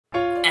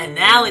And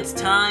now it's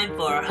time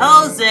for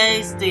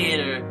Jose's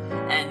Theater.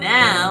 And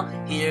now,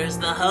 here's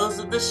the host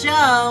of the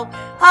show,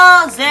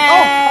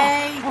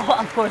 Jose!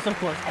 Of course.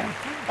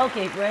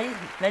 Okay,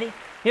 ready?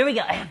 Here we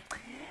go.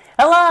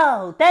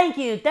 Hello, thank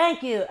you.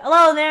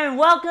 Hello there, and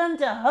welcome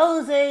to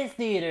Jose's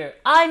Theater.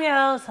 I'm your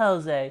host,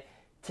 Jose.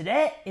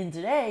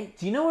 Today,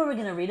 do you know what we're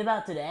going to read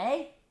about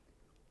today?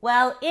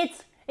 Well,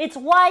 it's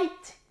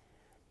white,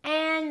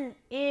 and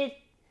it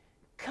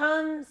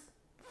comes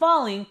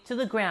falling to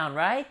the ground,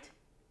 right?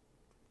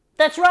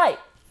 That's right.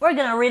 We're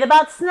going to read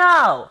about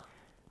snow,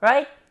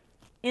 right?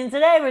 And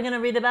today we're going to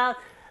read about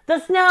the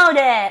snowy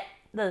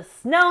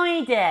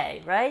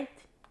day, right?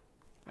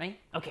 Right?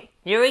 Okay,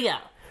 here we go.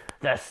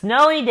 The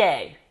snowy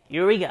day.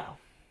 Here we go.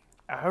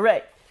 All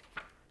right.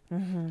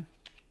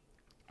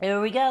 Here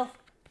we go.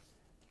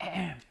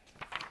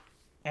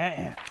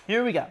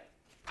 Here we go.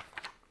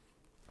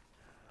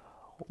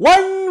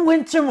 One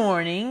winter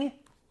morning,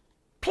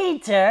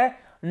 Peter,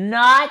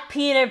 not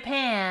Peter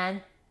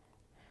Pan,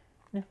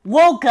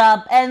 woke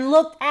up and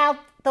looked out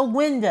the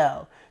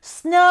window.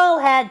 Snow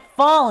had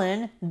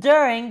fallen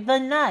during the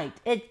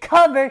night. It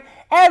covered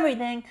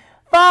everything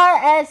far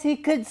as he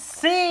could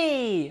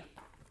see.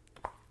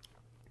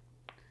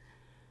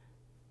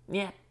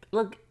 Yeah,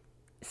 look,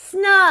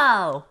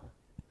 snow.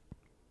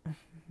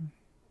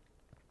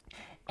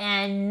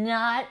 And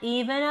not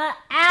even an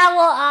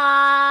owl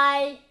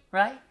eye,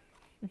 right?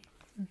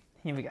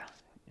 Here we go.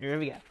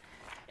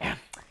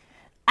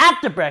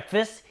 After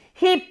breakfast,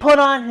 he put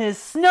on his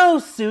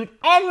snowsuit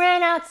and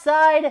ran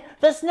outside.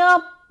 The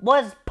snow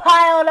was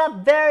piled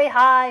up very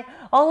high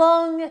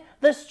along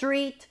the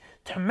street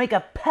to make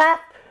a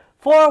path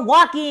for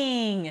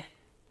walking.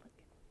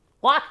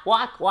 Walk.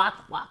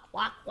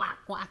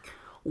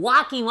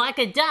 Walking like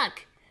a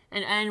duck.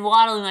 And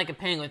waddling like a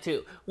penguin,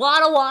 too.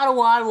 Waddle. Okay,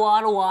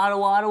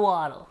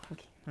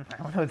 I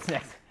don't know what's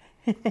next.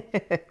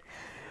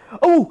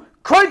 Oh,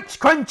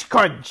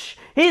 crunch.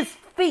 His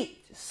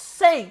feet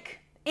sank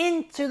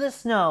into the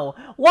snow,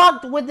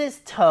 walked with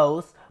his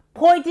toes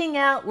pointing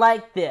out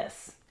like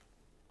this.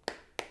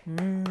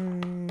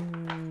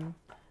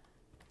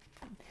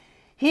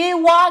 He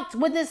walked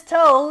with his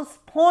toes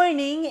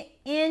pointing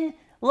in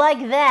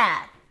like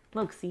that.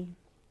 Look, see.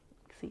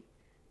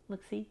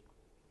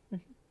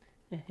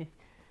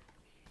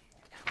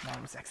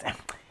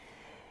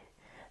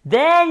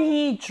 Then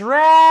he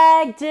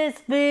dragged his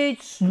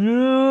feet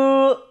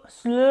slowly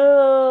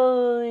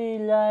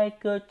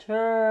like a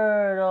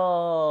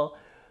turtle.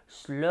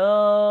 Slowly.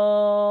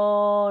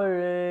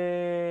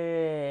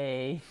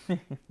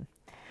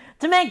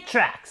 To make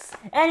tracks.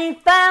 And he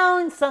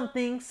found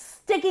something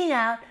sticking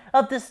out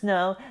of the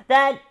snow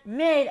that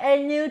made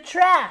a new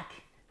track.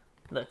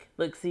 Look,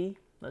 see?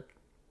 Look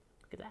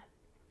at that.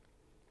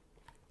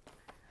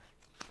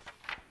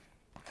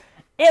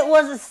 It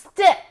was a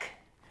stick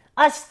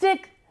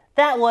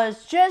that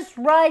was just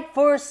right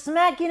for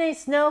smacking a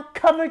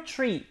snow-covered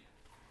tree.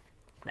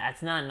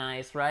 That's not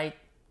nice, right?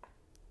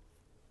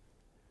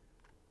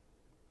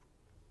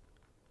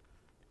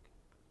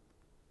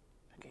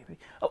 Okay.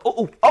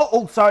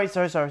 Oh, sorry.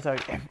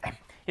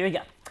 Here we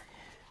go.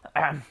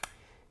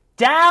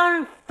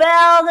 Down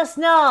fell the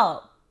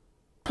snow.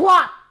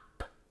 Plop!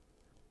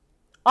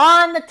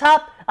 On the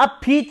top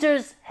of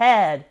Peter's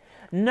head.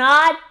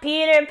 Not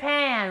Peter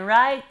Pan,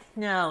 right?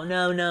 No.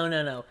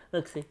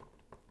 Look, see.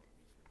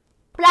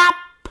 Plop!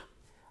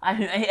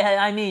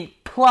 I mean,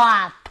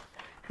 plop.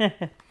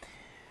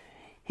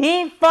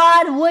 He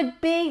thought it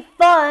would be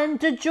fun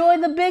to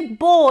join the big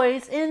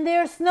boys in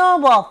their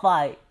snowball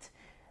fight.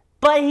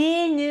 But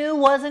he knew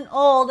wasn't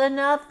old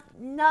enough,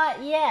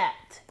 not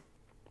yet.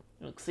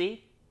 Look,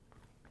 see.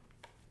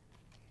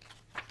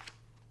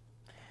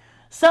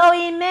 So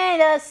he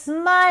made a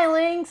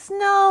smiling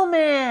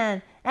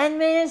snowman. And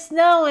made a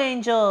snow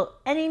angel.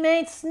 And he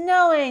made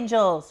snow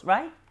angels,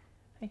 right?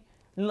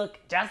 Look,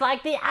 just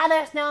like the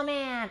other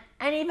snowman.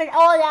 And even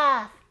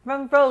Olaf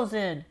from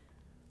Frozen.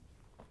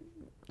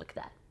 Look at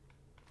that.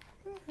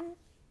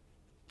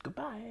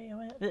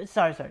 Goodbye.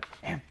 Sorry.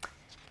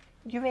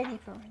 You ready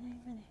for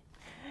it?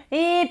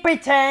 He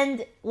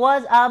pretend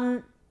was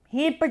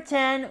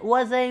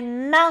a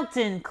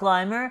mountain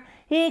climber.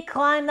 He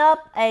climbed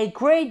up a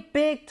great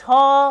big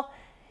tall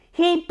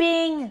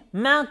heaping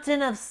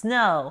mountain of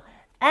snow.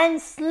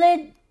 And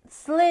slid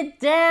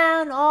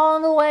down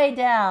all the way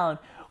down.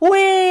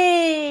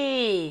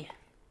 Whee!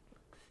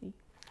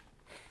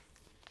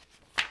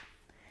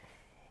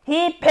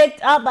 He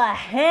picked up a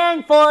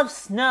handful of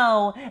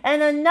snow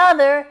and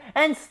another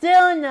and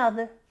still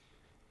another.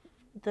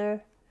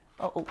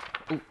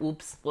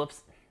 Oops.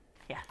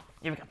 Yeah,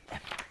 here we go.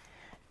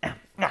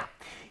 Now,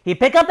 he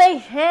picked up a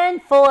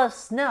handful of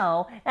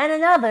snow and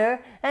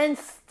another and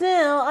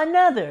still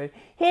another.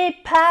 He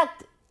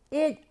packed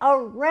it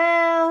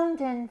around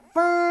and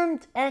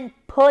firmed and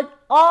put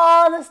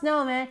all the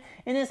snowmen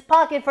in his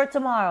pocket for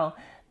tomorrow.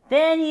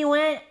 Then he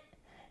went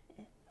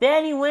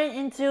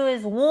into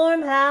his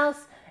warm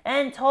house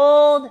and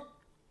told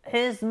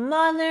his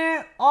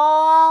mother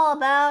all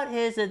about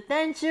his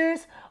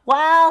adventures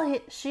while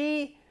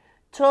she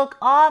took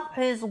off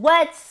his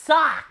wet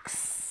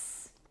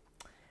socks.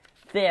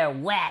 They're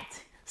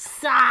wet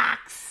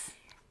socks.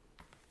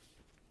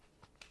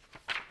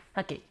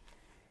 Okay.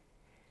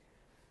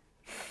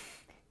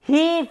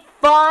 He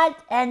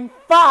fought and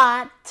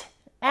fought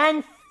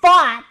and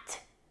fought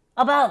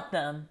about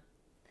them.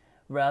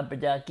 Rubber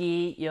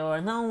ducky, you're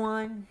the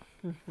one.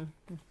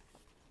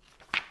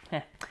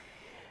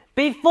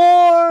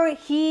 Before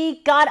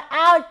he got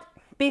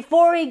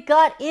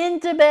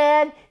into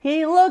bed,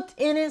 he looked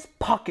in his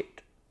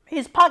pocket.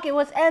 His pocket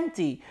was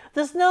empty.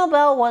 The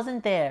snowball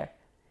wasn't there.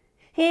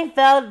 He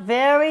felt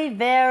very,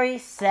 very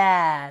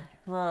sad.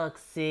 Look,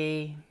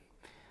 see.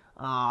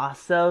 Aw,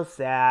 so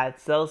sad,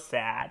 so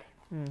sad.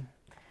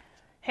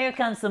 Here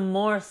comes some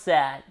more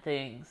sad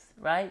things,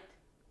 right?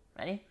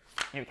 Ready?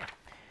 Here we go.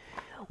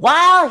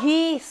 While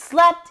he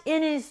slept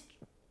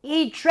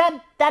he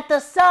dreamt that the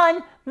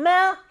sun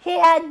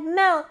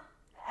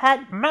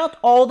had melt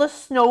all the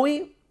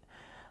snow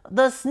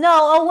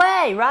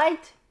away,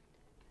 right?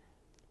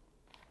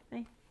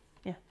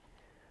 Yeah.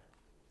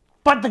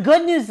 But the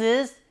good news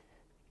is,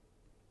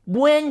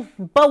 when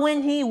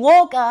he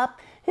woke up,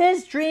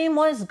 his dream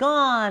was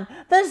gone.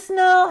 The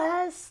snow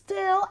was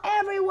still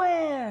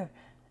everywhere.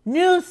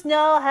 New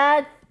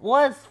snow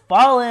was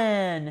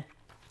fallen.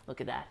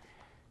 Look at that.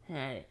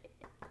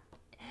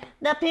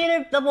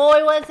 The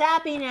boy was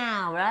happy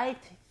now, right?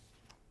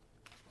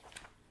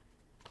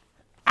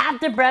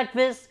 After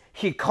breakfast,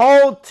 he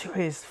called to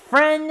his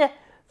friend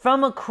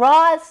from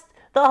across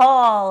the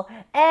hall,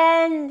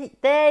 and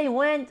they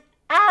went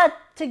out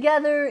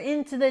together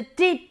into the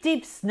deep,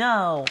 deep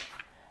snow.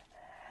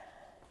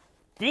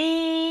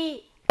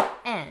 The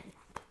end.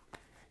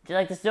 Did you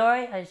like the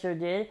story? I sure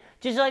did.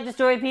 Did you like the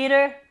story,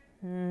 Peter?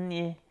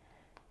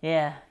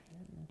 Yeah.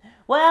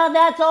 Well,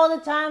 that's all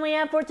the time we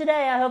have for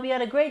today. I hope you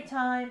had a great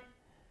time.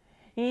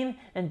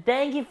 And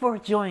thank you for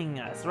joining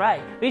us.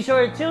 Right. Be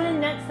sure to tune in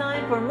next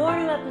time for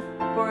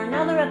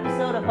another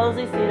episode of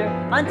Jose's Theater.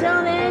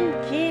 Until then,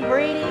 keep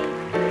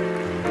reading.